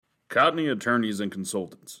Cotney Attorneys and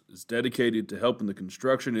Consultants is dedicated to helping the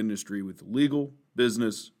construction industry with legal,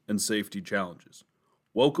 business, and safety challenges.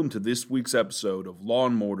 Welcome to this week's episode of Law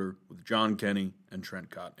and Mortar with John Kenny and Trent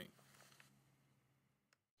Cotney.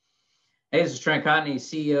 Hey, this is Trent Cotney,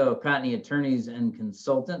 CEO of Cotney Attorneys and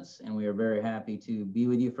Consultants, and we are very happy to be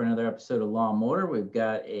with you for another episode of Law and Mortar. We've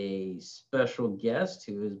got a special guest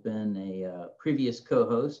who has been a previous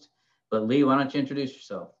co-host. But Lee, why don't you introduce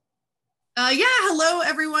yourself? Hello,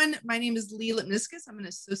 everyone. My name is Lee Lipniscus. I'm an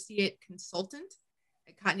associate consultant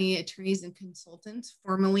at Cotney Attorneys and Consultants,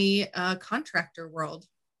 formerly Contractor World.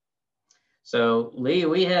 So, Lee,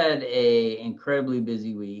 we had an incredibly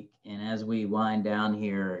busy week, and as we wind down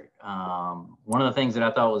here, one of the things that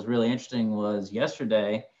I thought was really interesting was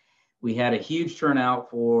yesterday we had a huge turnout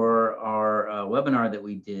for our webinar that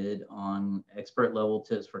we did on expert level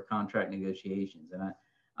tips for contract negotiations. And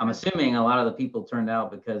I'm assuming a lot of the people turned out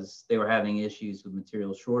because they were having issues with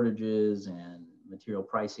material shortages and material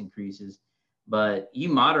price increases. But you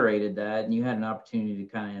moderated that and you had an opportunity to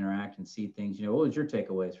kind of interact and see things. What was your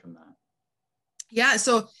takeaways from that? Yeah,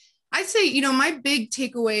 so I'd say, my big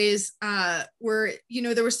takeaways were,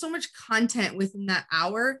 there was so much content within that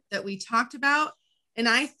hour that we talked about. And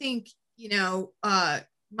I think, my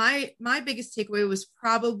biggest takeaway was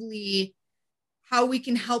probably how we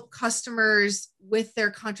can help customers with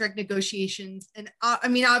their contract negotiations. And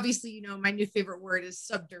obviously, my new favorite word is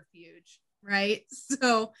subterfuge, right?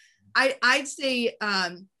 So I'd say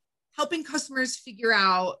helping customers figure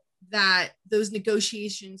out that those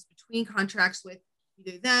negotiations between contracts with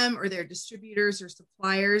either them or their distributors or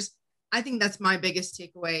suppliers, I think that's my biggest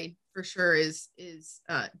takeaway for sure is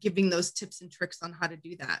giving those tips and tricks on how to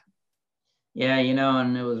do that. Yeah,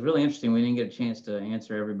 and it was really interesting. We didn't get a chance to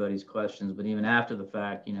answer everybody's questions, but even after the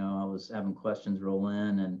fact, I was having questions roll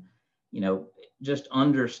in and, just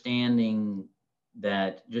understanding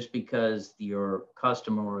that just because your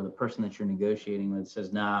customer or the person that you're negotiating with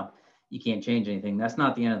says, nah, you can't change anything, that's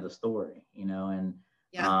not the end of the story, and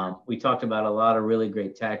we talked about a lot of really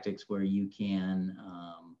great tactics where you can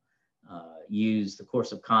use the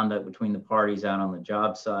course of conduct between the parties out on the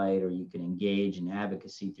job site, or you can engage in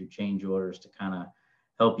advocacy through change orders to kind of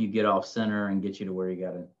help you get off center and get you to where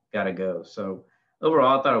you gotta go. So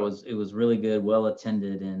overall, I thought it was really good, well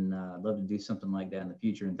attended, and I'd love to do something like that in the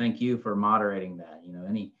future. And thank you for moderating that.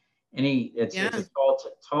 It's a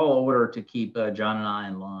tall order to keep John and I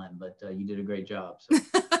in line, but you did a great job. So.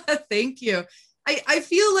 Thank you. I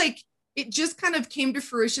feel like it just kind of came to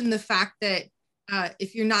fruition, the fact that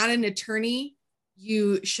if you're not an attorney,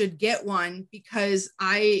 you should get one, because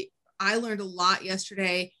I learned a lot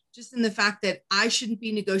yesterday just in the fact that I shouldn't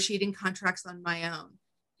be negotiating contracts on my own.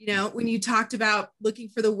 When you talked about looking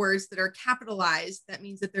for the words that are capitalized, that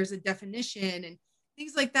means that there's a definition and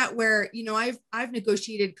things like that, where, I've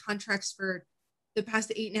negotiated contracts for the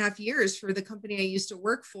past 8.5 years for the company I used to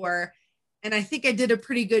work for. And I think I did a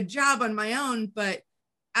pretty good job on my own, but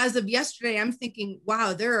as of yesterday, I'm thinking,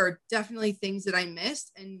 wow, there are definitely things that I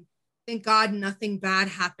missed, and thank God nothing bad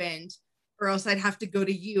happened, or else I'd have to go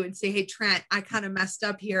to you and say, hey, Trent, I kind of messed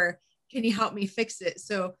up here. Can you help me fix it?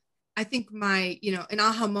 So I think my, an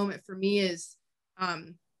aha moment for me is,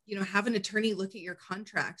 have an attorney look at your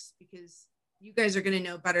contracts, because you guys are going to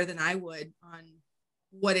know better than I would on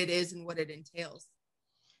what it is and what it entails.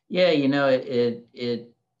 Yeah,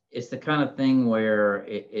 it's the kind of thing where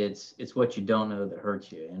it's what you don't know that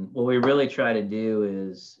hurts you. And what we really try to do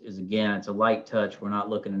is again, it's a light touch. We're not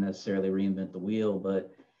looking to necessarily reinvent the wheel,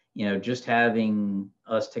 but just having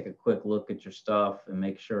us take a quick look at your stuff and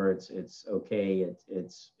make sure it's okay.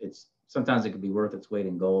 It's sometimes it could be worth its weight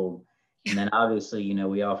in gold. And then obviously,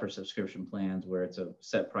 we offer subscription plans where it's a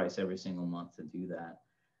set price every single month to do that.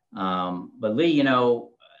 But Lee,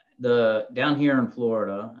 down here in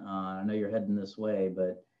Florida, I know you're heading this way,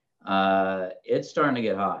 but it's starting to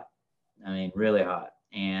get hot. I mean, really hot.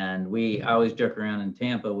 And I always joke around in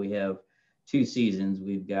Tampa, we have 2 seasons.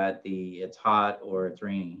 We've got it's hot or it's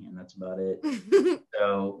raining, and that's about it.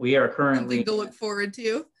 So we are currently something to look forward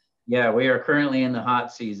to. Yeah, we are currently in the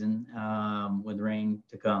hot season with rain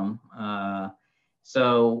to come.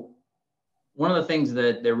 So one of the things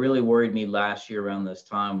that really worried me last year around this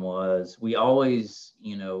time was we always,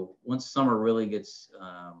 once summer really gets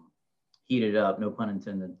heated up, no pun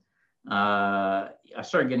intended, I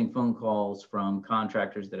started getting phone calls from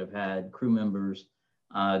contractors that have had crew members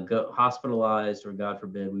go hospitalized, or God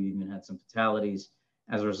forbid, we even had some fatalities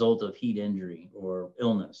as a result of heat injury or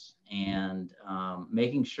illness, and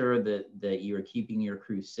making sure that you are keeping your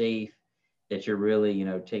crew safe, that you're really,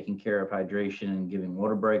 taking care of hydration and giving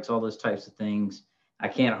water breaks, all those types of things. I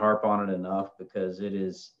can't harp on it enough because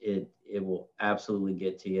it will absolutely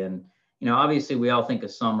get to you. And, obviously we all think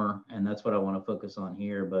of summer, and that's what I want to focus on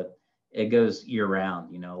here, but it goes year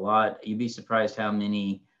round. You'd be surprised how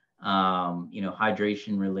many,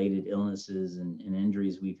 hydration related illnesses and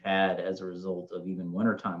injuries we've had as a result of even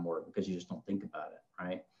wintertime work, because you just don't think about it.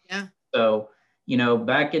 Right. Yeah. So,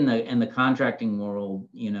 back in the contracting world,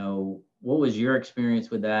 what was your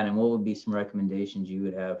experience with that, and what would be some recommendations you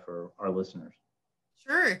would have for our listeners?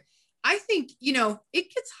 Sure. I think,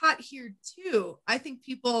 it gets hot here too. I think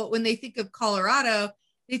people, when they think of Colorado,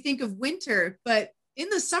 they think of winter, but in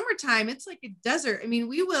the summertime, it's like a desert. I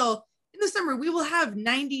mean, in the summer, we will have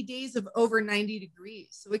 90 days of over 90 degrees.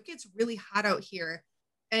 So it gets really hot out here.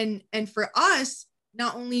 And for us,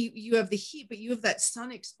 not only you have the heat, but you have that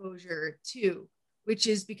sun exposure too, which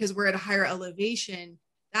is because we're at a higher elevation.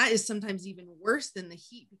 That is sometimes even worse than the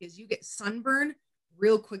heat, because you get sunburn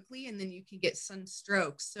real quickly and then you can get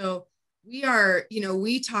sunstroke. So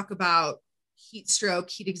we talk about heat stroke,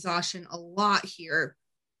 heat exhaustion a lot here.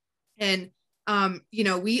 And,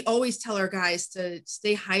 we always tell our guys to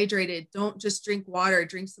stay hydrated. Don't just drink water,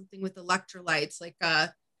 drink something with electrolytes, like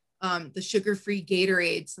the sugar-free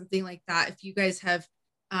Gatorade, something like that. If you guys have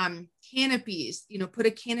canopies, put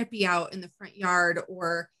a canopy out in the front yard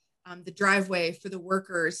or the driveway for the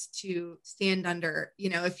workers to stand under.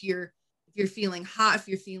 If you're feeling hot, if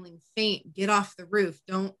you're feeling faint, get off the roof.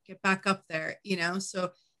 Don't get back up there.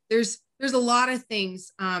 So there's a lot of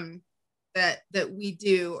things that we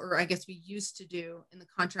do, or I guess we used to do in the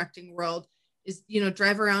contracting world, is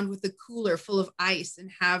drive around with a cooler full of ice and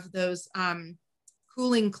have those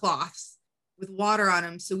cooling cloths with water on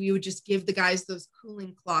them. So we would just give the guys those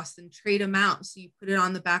cooling cloths and trade them out. So you put it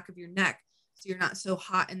on the back of your neck so you're not so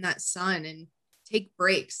hot in that sun, and take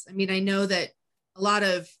breaks. I mean, I know that a lot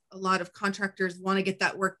of contractors want to get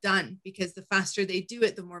that work done, because the faster they do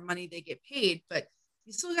it, the more money they get paid. But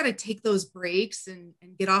you still got to take those breaks and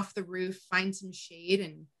get off the roof, find some shade,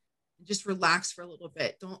 and just relax for a little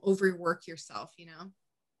bit. Don't overwork yourself,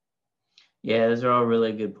 Yeah, those are all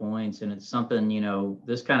really good points. And it's something,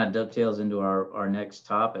 this kind of dovetails into our next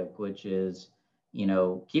topic, which is,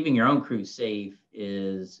 keeping your own crew safe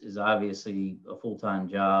is obviously a full-time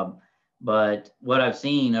job. But what I've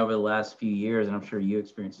seen over the last few years, and I'm sure you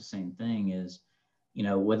experience the same thing, is,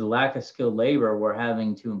 with the lack of skilled labor, we're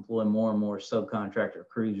having to employ more and more subcontractor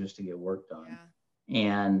crews just to get work done. Yeah.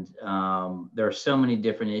 And there are so many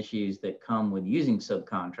different issues that come with using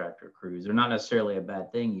subcontractor crews. They're not necessarily a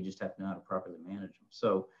bad thing. You just have to know how to properly manage them.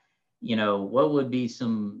 So, what would be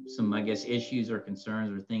some I guess, issues or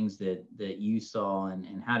concerns or things that you saw,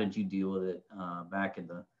 and how did you deal with it back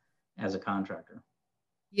as a contractor?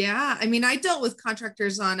 Yeah, I mean, I dealt with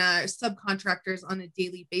subcontractors on a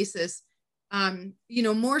daily basis.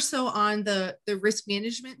 More so on the risk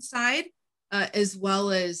management side, as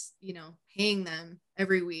well as, paying them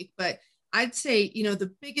every week. But I'd say,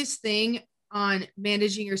 the biggest thing on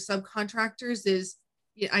managing your subcontractors is,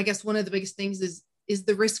 I guess one of the biggest things is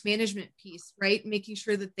the risk management piece, right? Making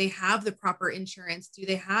sure that they have the proper insurance. Do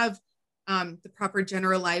they have the proper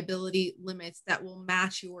general liability limits that will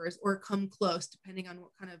match yours or come close, depending on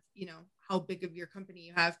what kind of, how big of your company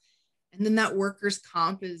you have. And then that workers'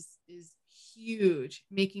 comp is huge,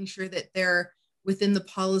 making sure that they're within the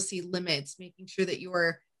policy limits, making sure that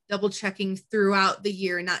you're double checking throughout the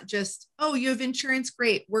year, not just, oh, you have insurance,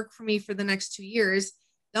 great, work for me for the next 2 years.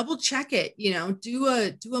 Double check it, do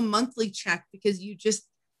a monthly check, because you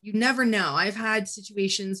never know. I've had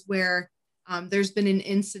situations where there's been an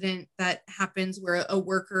incident that happens where a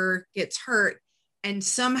worker gets hurt, and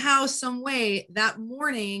somehow, some way that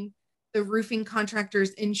morning, the roofing contractor's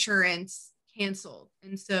insurance canceled.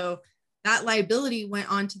 And so that liability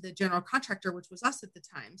went on to the general contractor, which was us at the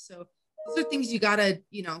time. So those are things you got to,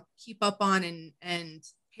 keep up on and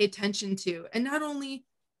pay attention to. And not only,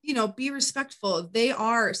 be respectful.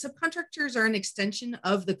 Subcontractors are an extension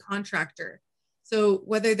of the contractor. So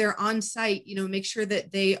whether they're on site, make sure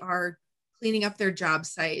that they are cleaning up their job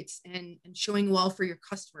sites and showing well for your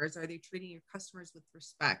customers. Are they treating your customers with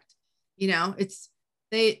respect?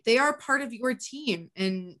 They are part of your team,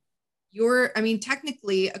 and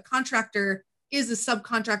technically a contractor is a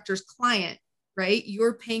subcontractor's client, right?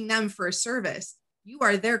 You're paying them for a service. You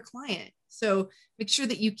are their client. So make sure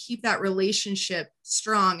that you keep that relationship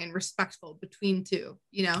strong and respectful between two.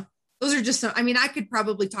 Those are just I could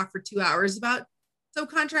probably talk for 2 hours about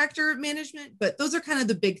subcontractor management, but those are kind of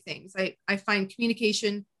the big things. I find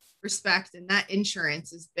communication, respect, and that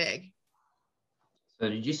insurance is big. So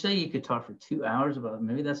did you say you could talk for 2 hours about it?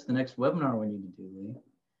 Maybe that's the next webinar we need to do, Lee.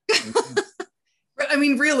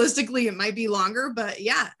 Realistically, it might be longer, but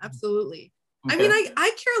yeah, absolutely. I mean,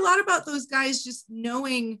 I care a lot about those guys just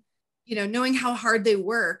knowing, knowing how hard they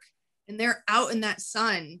work, and they're out in that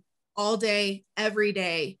sun all day, every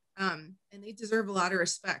day. And they deserve a lot of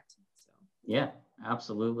respect. So. Yeah,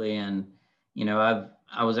 absolutely. And,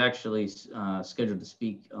 I was actually scheduled to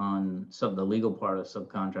speak on the legal part of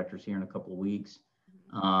subcontractors here in a couple of weeks.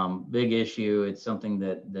 Big issue. It's something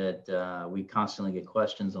that we constantly get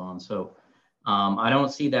questions on. So I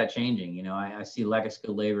don't see that changing. I see lack of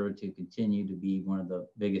skilled labor to continue to be one of the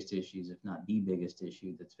biggest issues, if not the biggest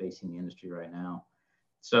issue that's facing the industry right now.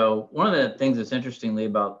 So one of the things that's interestingly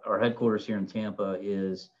about our headquarters here in Tampa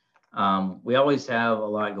is we always have a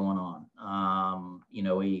lot going on.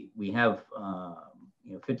 We have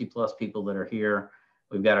 50 plus people that are here.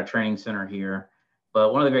 We've got a training center here.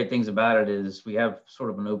 But one of the great things about it is we have sort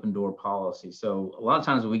of an open door policy. So a lot of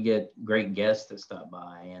times we get great guests that stop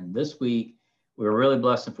by. And this week, we were really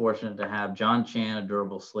blessed and fortunate to have John Chan of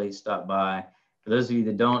Durable Slate stop by. For those of you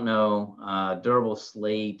that don't know, Durable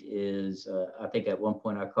Slate is, I think at one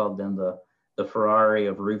point I called them the Ferrari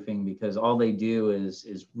of roofing, because all they do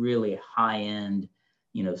is really high-end,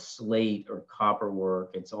 slate or copper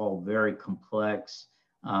work. It's all very complex.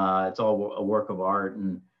 It's all a work of art.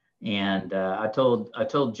 And I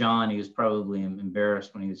told John, he was probably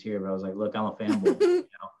embarrassed when he was here, but I was like, look, I'm a fanboy.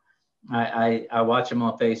 I watch him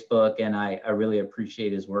on Facebook, and I really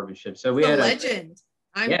appreciate his workmanship. So we had a legend.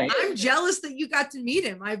 I'm jealous that you got to meet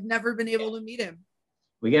him. I've never been able to meet him.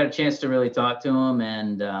 We got a chance to really talk to him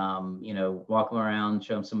and, walk him around,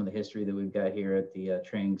 show him some of the history that we've got here at the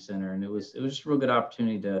training center. And it was just a real good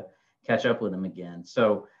opportunity to catch up with him again.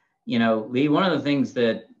 So, Lee, one of the things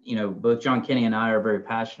that, both John Kenny and I are very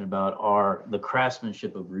passionate about are the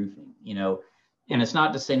craftsmanship of roofing, and it's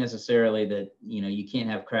not to say necessarily that, you can't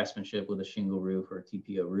have craftsmanship with a shingle roof or a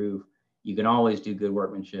TPO roof. You can always do good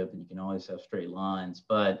workmanship, and you can always have straight lines,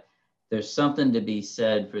 but there's something to be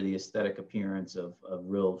said for the aesthetic appearance of a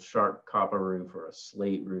real sharp copper roof or a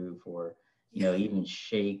slate roof, or, even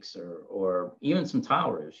shakes or even some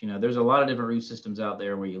tile roofs. There's a lot of different roof systems out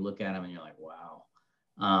there where you look at them and you're like, wow.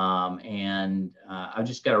 I've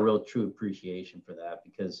just got a real true appreciation for that,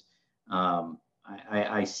 because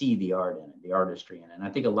I see the art in it, the artistry in it. And I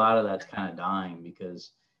think a lot of that's kind of dying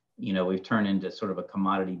because, we've turned into sort of a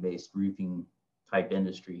commodity-based roofing type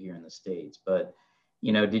industry here in the States. But,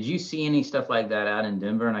 did you see any stuff like that out in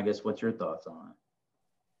Denver? And I guess what's your thoughts on it?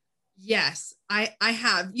 Yes, I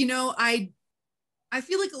have. I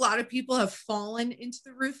feel like a lot of people have fallen into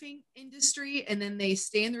the roofing industry, and then they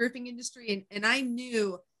stay in the roofing industry. And I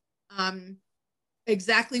knew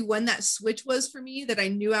exactly when that switch was for me, that I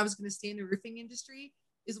knew I was going to stay in the roofing industry,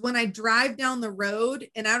 is when I drive down the road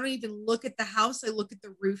and I don't even look at the house. I look at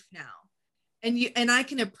the roof now. And I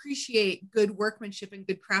can appreciate good workmanship and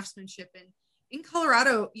good craftsmanship. And in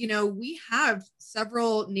Colorado, we have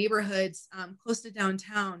several neighborhoods close to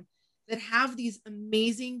downtown that have these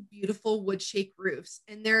amazing, beautiful wood shake roofs.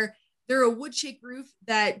 And they're a wood shake roof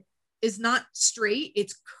that is not straight,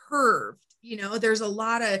 it's curved. There's a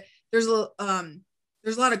lot of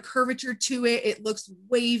curvature to it. It looks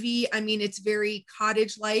wavy. I mean, it's very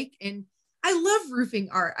cottage-like. And I love roofing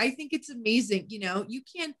art. I think it's amazing. You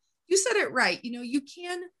said it right.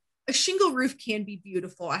 A shingle roof can be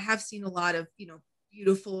beautiful. I have seen a lot of,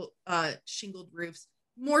 beautiful shingled roofs.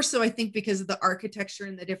 More so, I think, because of the architecture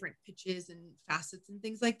and the different pitches and facets and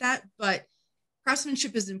things like that. But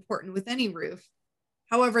craftsmanship is important with any roof.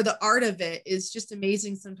 However, the art of it is just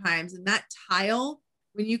amazing sometimes. And that tile,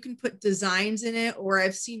 when you can put designs in it, or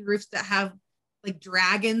I've seen roofs that have like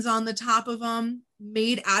dragons on the top of them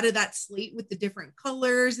made out of that slate with the different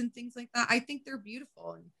colors and things like that. I think they're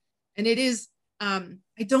beautiful. And it is, I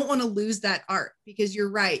don't want to lose that art, because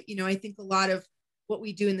you're right. I think a lot of what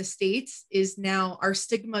we do in the States is now our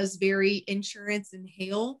stigma is very insurance and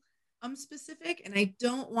hail specific. And I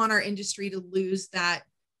don't want our industry to lose that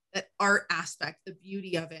art aspect, the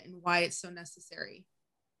beauty of it, and why it's so necessary.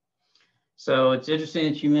 So it's interesting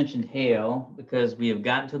that you mentioned hail, because we have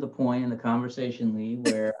gotten to the point in the conversation, Lee,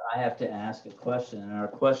 where I have to ask a question, and our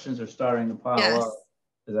questions are starting to pile up,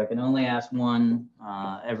 because I can only ask one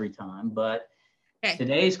every time. But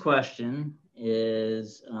Today's question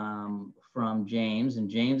is from James, and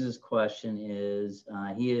James's question is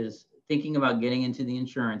he is thinking about getting into the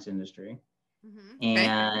insurance industry,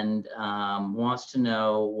 and wants to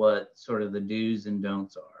know what sort of the do's and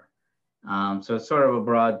don'ts are. So it's sort of a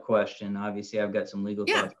broad question. Obviously, I've got some legal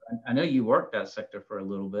thoughts. I know you worked that sector for a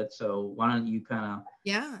little bit, so why don't you kind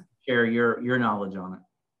of share your knowledge on it?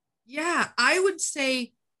 Yeah, I would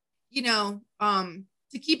say,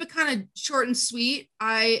 to keep it kind of short and sweet,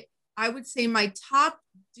 I would say my top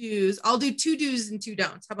do's, I'll do 2 do's and 2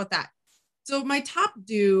 don'ts. How about that? So my top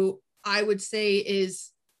do, I would say,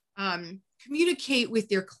 is communicate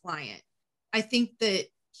with your client. I think that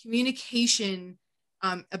communication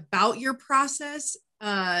about your process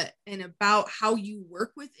and about how you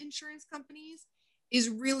work with insurance companies is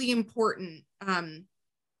really important.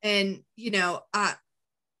 And,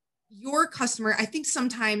 your customer, I think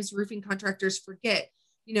sometimes roofing contractors forget,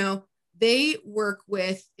 they work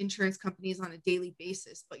with insurance companies on a daily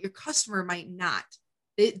basis, but your customer might not.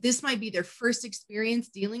 This might be their first experience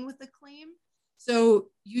dealing with a claim. So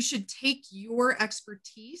you should take your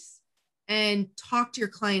expertise and talk to your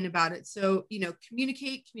client about it. So,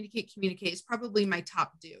 communicate is probably my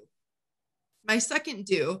top do. My second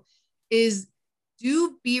do is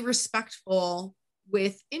be respectful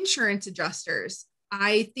with insurance adjusters.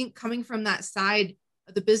 I think coming from that side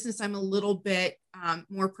of the business, I'm a little bit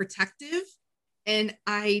more protective. And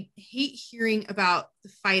I hate hearing about the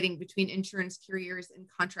fighting between insurance carriers and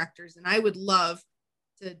contractors. And I would love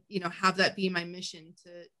to, have that be my mission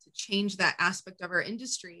to change that aspect of our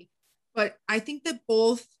industry. But I think that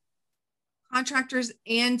both contractors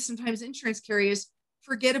and sometimes insurance carriers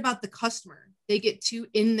forget about the customer. They get too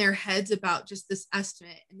in their heads about just this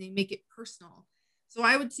estimate and they make it personal. So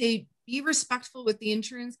I would say be respectful with the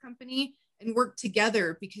insurance company and work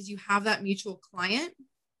together because you have that mutual client.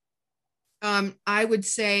 I would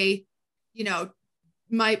say,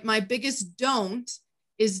 my biggest don't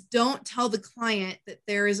tell the client that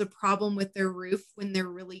there is a problem with their roof when there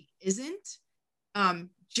really isn't,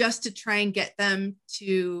 just to try and get them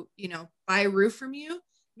to, buy a roof from you.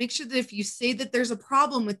 Make sure that if you say that there's a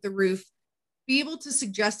problem with the roof, be able to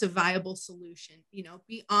suggest a viable solution,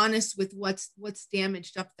 be honest with what's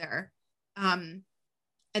damaged up there. And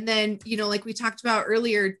then, like we talked about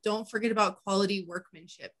earlier, don't forget about quality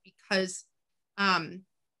workmanship because,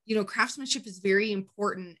 craftsmanship is very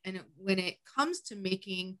important. And when it comes to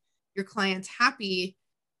making your clients happy,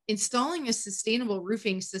 installing a sustainable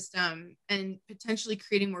roofing system and potentially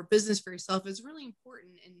creating more business for yourself is really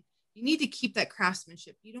important. And you need to keep that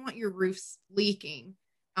craftsmanship. You don't want your roofs leaking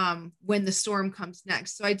when the storm comes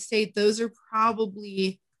next. So I'd say those are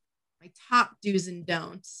probably my top do's and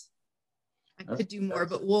don'ts. I could do more,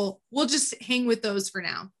 but we'll just hang with those for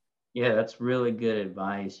now. Yeah, that's really good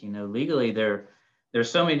advice. Legally there's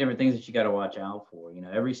so many different things that you got to watch out for.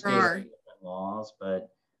 Every state has different laws, but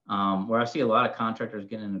where I see a lot of contractors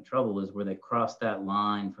getting into trouble is where they cross that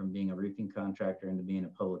line from being a roofing contractor into being a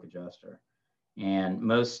public adjuster. And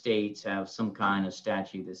most states have some kind of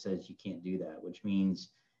statute that says you can't do that, which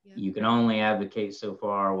means you can only advocate so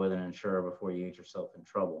far with an insurer before you get yourself in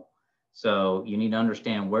trouble. So you need to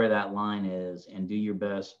understand where that line is and do your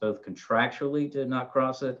best, both contractually to not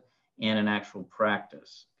cross it and in actual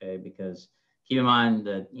practice. Okay. Because keep in mind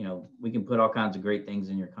that, we can put all kinds of great things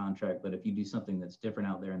in your contract, but if you do something that's different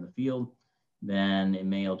out there in the field, then it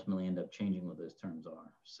may ultimately end up changing what those terms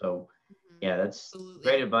are. So yeah, that's absolutely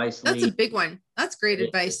great advice, Lee. That's a big one. That's great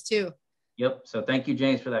advice too. Yep. So thank you,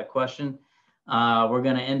 James, for that question. We're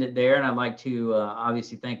going to end it there. And I'd like to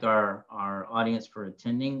obviously thank our audience for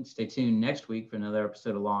attending. Stay tuned next week for another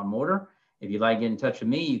episode of Law and Mortar. If you'd like to get in touch with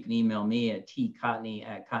me, you can email me at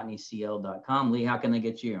tcotney@cotneycl.com. Lee, how can they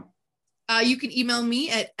get you? You can email me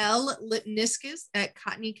at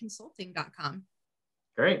lipniscus@cotneyconsulting.com.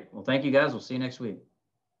 Great. Well, thank you guys. We'll see you next week.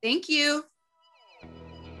 Thank you.